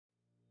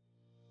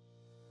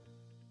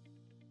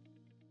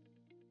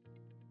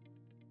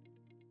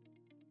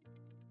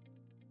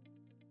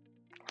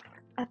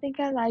I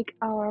think I like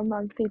our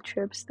monthly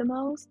trips the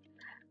most.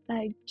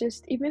 Like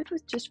just even if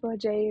it's just for a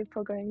day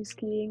for going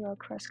skiing or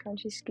cross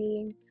country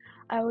skiing,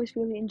 I always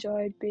really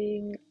enjoyed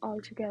being all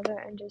together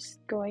and just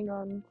going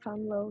on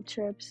fun little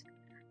trips.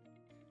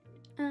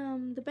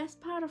 The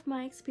best part of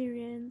my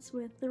experience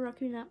with the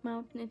Rocky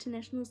Mountain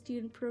International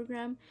Student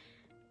Program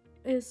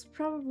is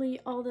probably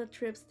all the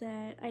trips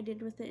that I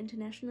did with the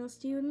international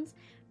students,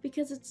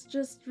 because it's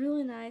just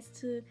really nice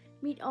to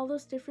meet all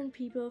those different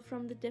people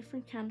from the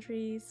different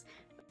countries.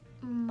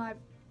 My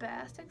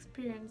best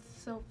experience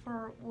so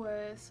far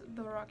with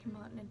the Rocky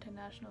Mountain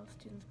International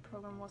Students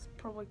Program was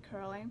probably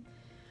curling.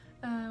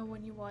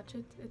 When you watch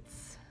it,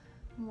 it's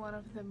one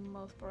of the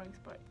most boring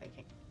sports I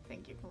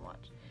think you can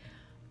watch.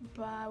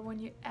 But when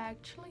you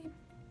actually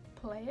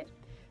play it,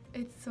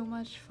 it's so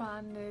much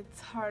fun.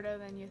 It's harder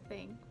than you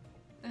think.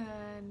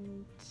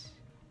 And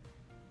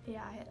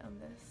yeah, I had on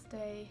this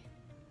day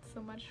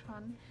so much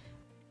fun.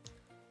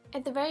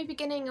 At the very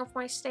beginning of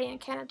my stay in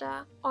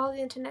Canada, all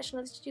the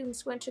international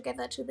students went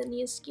together to the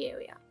near ski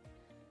area.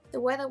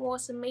 The weather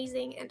was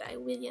amazing and I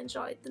really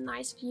enjoyed the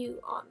nice view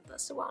on the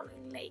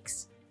surrounding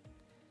lakes.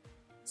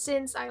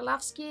 Since I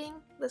love skiing,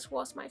 this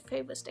was my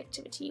favorite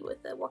activity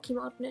with the Rocky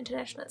Mountain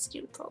International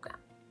Student Program.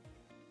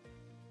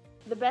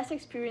 The best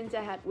experience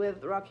I had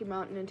with Rocky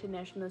Mountain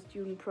International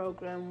Student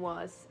Program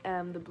was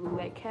the Blue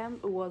Lake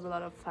Camp. It was a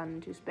lot of fun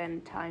to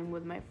spend time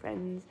with my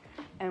friends,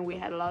 and we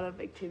had a lot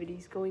of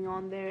activities going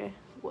on there. It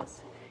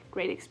was a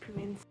great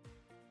experience.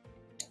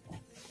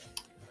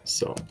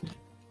 So,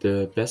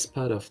 the best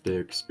part of the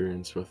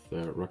experience with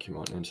the Rocky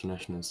Mountain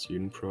International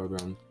Student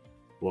Program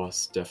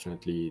was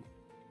definitely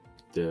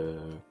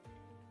the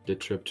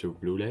trip to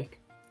Blue Lake.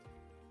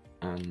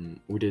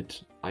 We did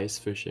ice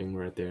fishing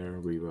right there.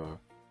 We were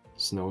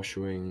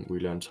snowshoeing, we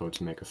learned how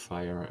to make a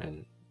fire,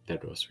 and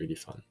that was really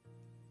fun.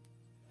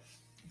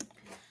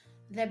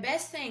 The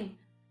best thing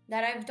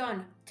that I've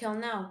done till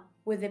now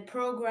with the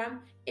program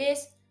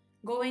is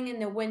going in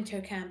the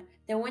winter camp.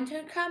 The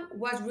winter camp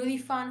was really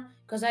fun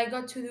because I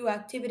got to do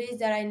activities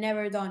that I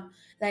never done,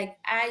 like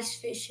ice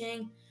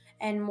fishing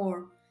and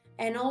more.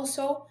 And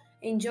also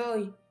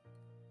enjoy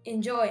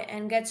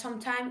and get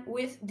some time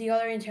with the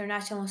other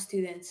international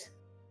students.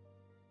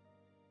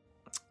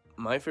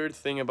 My favorite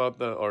thing about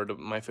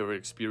my favorite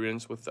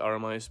experience with the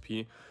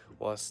RMISP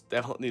was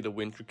definitely the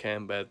winter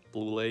camp at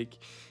Blue Lake.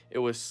 It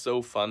was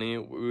so funny.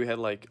 We had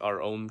like our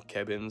own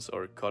cabins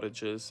or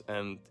cottages,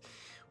 and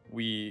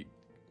we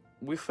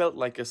felt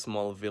like a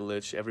small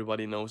village.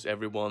 Everybody knows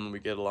everyone. We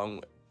get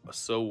along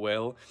so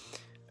well,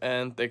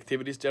 and the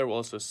activities there were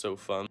also so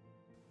fun.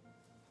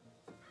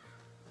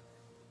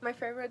 My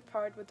favorite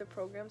part with the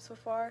program so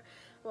far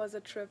was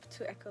a trip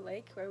to Echo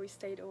Lake, where we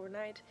stayed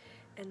overnight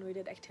and we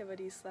did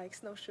activities like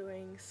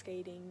snowshoeing,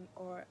 skating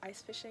or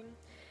ice fishing,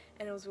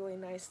 and it was really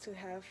nice to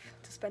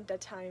spend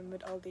that time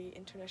with all the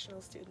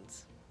international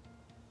students.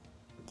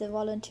 The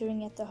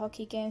volunteering at the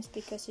hockey games,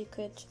 because you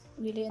could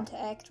really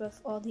interact with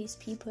all these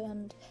people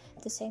and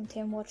at the same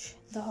time watch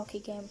the hockey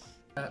game.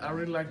 I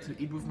really like to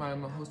eat with my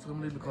host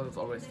family because it's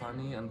always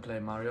funny, and play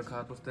Mario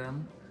Kart with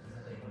them.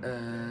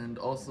 And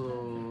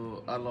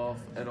also I love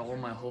at all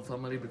my whole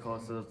family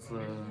because it's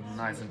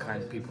nice and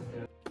kind people.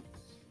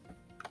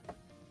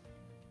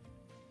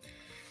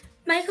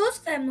 My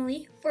host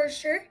family, for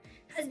sure,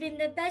 has been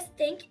the best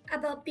thing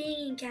about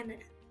being in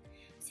Canada.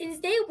 Since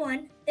day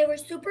one, they were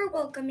super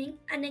welcoming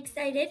and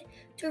excited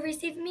to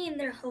receive me in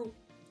their home.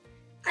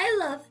 I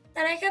love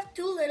that I have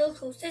two little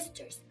host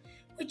sisters,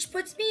 which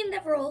puts me in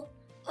the role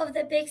of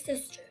the big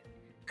sister,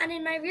 and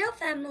in my real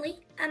family,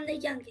 I'm the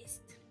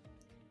youngest.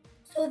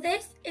 So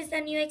this is a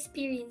new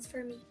experience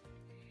for me.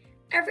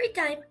 Every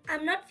time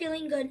I'm not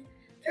feeling good,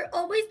 they're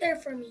always there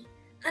for me,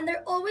 and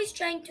they're always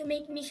trying to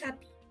make me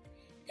happy.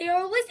 They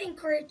always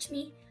encourage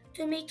me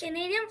to make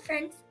Canadian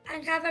friends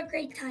and have a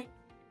great time.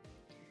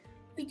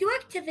 We do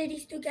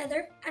activities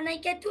together, and I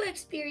get to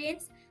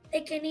experience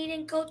the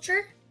Canadian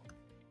culture.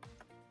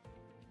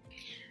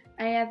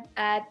 I have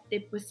had the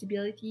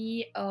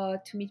possibility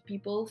to meet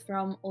people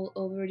from all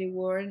over the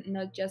world,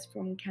 not just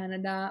from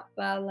Canada,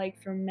 but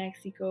like from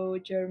Mexico,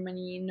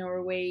 Germany,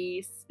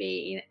 Norway,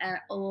 Spain, and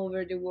all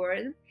over the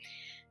world.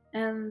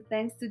 And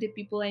thanks to the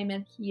people I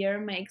met here,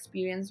 my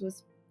experience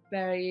was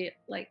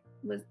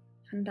was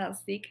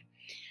fantastic.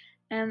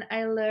 And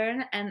I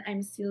learned, and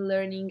I'm still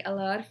learning a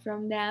lot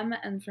from them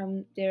and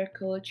from their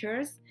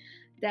cultures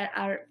that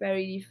are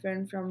very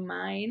different from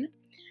mine.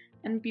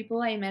 And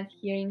people I met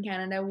here in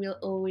Canada will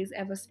always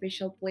have a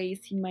special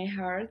place in my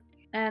heart.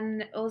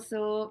 And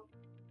also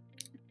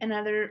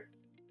another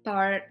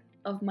part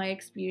of my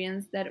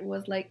experience that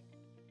was like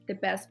the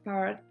best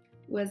part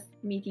was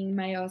meeting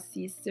my host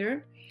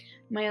sister.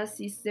 My host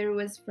sister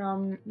was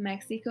from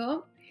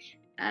Mexico,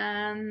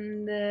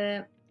 and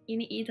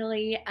in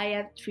Italy I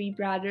have 3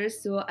 brothers,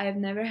 so I've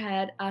never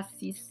had a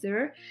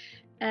sister.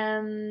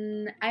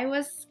 And I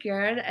was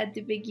scared at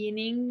the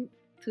beginning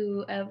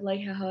to have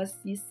like a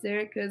host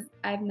sister because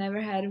I've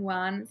never had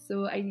one,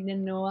 so I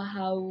didn't know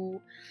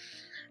how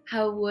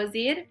was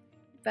it.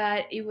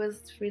 but it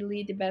was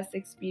really the best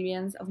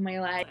experience of my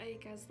life. I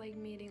guess like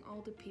meeting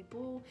all the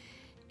people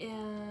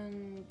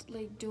and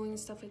like doing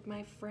stuff with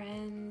my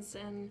friends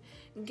and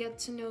get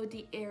to know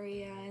the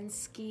area and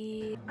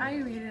ski. I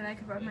really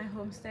like about my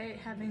homestay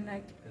having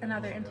like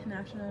another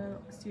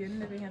international student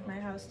living at my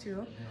house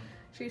too.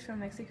 She's from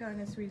Mexico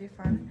and it's really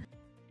fun.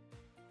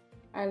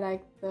 I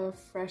like the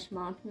fresh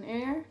mountain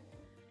air.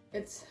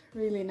 It's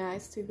really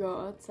nice to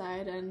go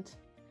outside and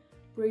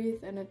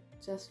breathe, and it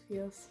just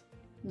feels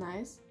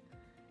nice.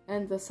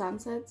 And the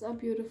sunsets are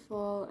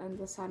beautiful, and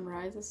the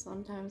sunrises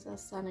sometimes are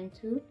stunning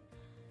too.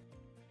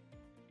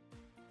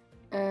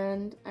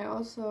 And I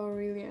also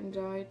really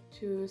enjoyed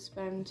to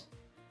spend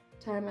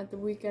time at the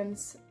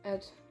weekends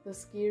at the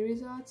ski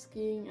resort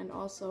skiing, and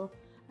also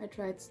I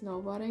tried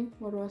snowboarding,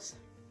 what was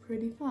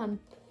pretty fun.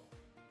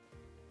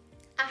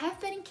 I have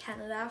been in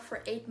Canada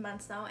for 8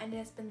 months now, and it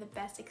has been the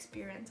best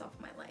experience of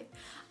my life.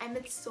 I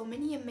met so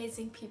many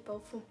amazing people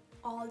from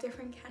all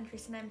different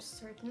countries, and I'm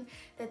certain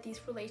that these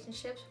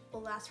relationships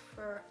will last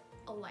for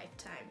a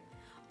lifetime.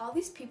 All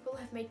these people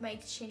have made my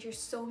exchange year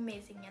so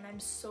amazing, and I'm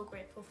so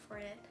grateful for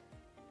it.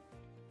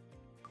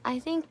 I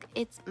think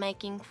it's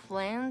making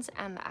friends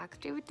and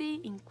activity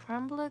in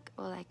Cranbrook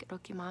or like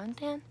Rocky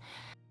Mountain.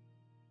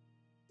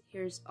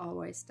 Here's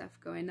always stuff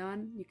going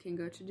on. You can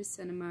go to the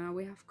cinema,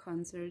 we have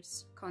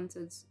concerts,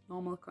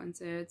 normal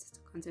concerts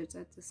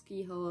at the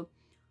ski hill,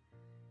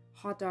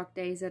 hot dog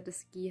days at the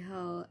ski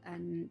hill,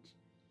 and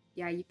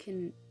yeah, you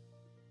can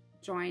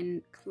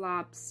join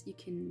clubs, you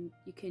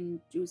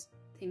can do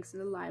things in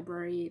the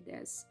library.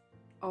 There's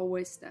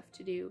always stuff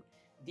to do.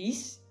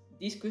 This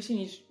question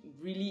is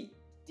really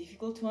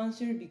difficult to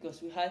answer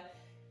because we had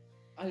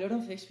a lot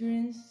of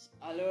experience,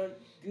 a lot of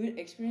good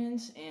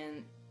experience,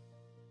 and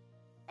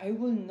I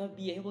will not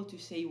be able to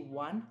say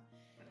one.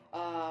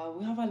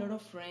 We have a lot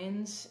of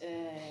friends.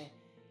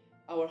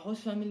 Our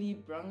host family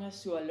brought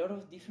us to a lot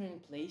of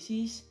different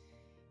places,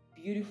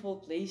 beautiful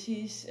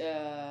places.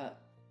 I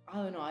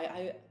don't know,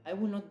 I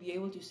will not be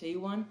able to say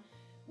one.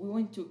 We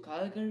went to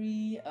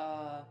Calgary,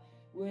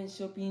 we went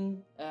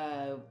shopping,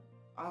 I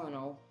don't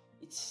know.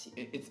 It's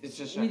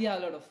just really a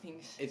lot of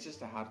things. It's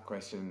just a hard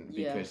question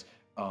because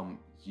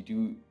you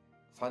do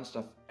fun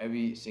stuff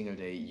every single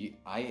day.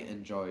 I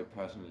enjoy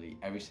personally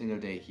every single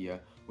day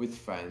here with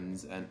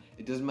friends, and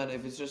it doesn't matter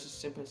if it's just a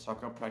simple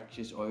soccer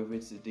practice or if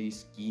it's a day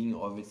skiing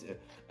or if it's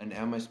an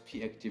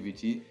RMISP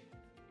activity.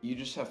 You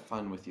just have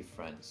fun with your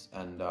friends,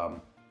 and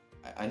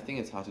I think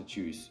it's hard to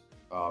choose.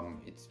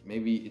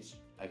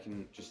 I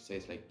can just say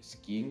it's like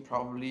skiing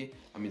probably.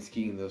 I mean,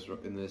 skiing in this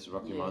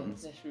Rocky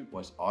Mountains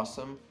was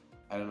awesome.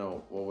 I don't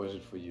know, what was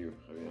it for you,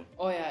 Javier?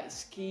 Oh yeah,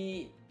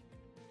 ski.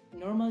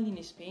 Normally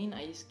in Spain,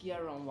 I ski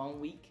around 1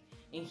 week,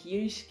 and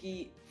here I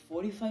ski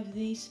 45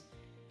 days.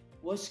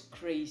 Was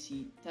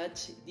crazy.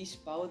 This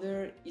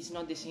powder is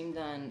not the same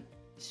than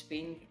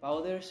Spain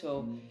powder,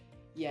 so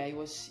yeah, it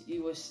was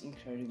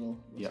incredible.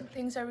 Yeah.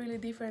 Things are really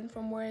different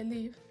from where I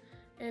live,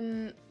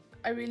 and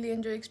I really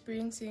enjoy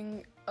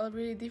experiencing a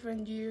really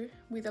different year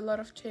with a lot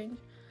of change.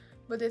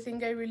 But the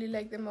thing I really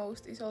like the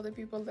most is all the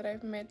people that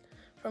I've met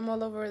from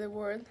all over the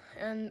world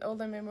and all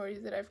the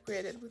memories that I've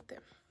created with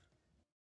them.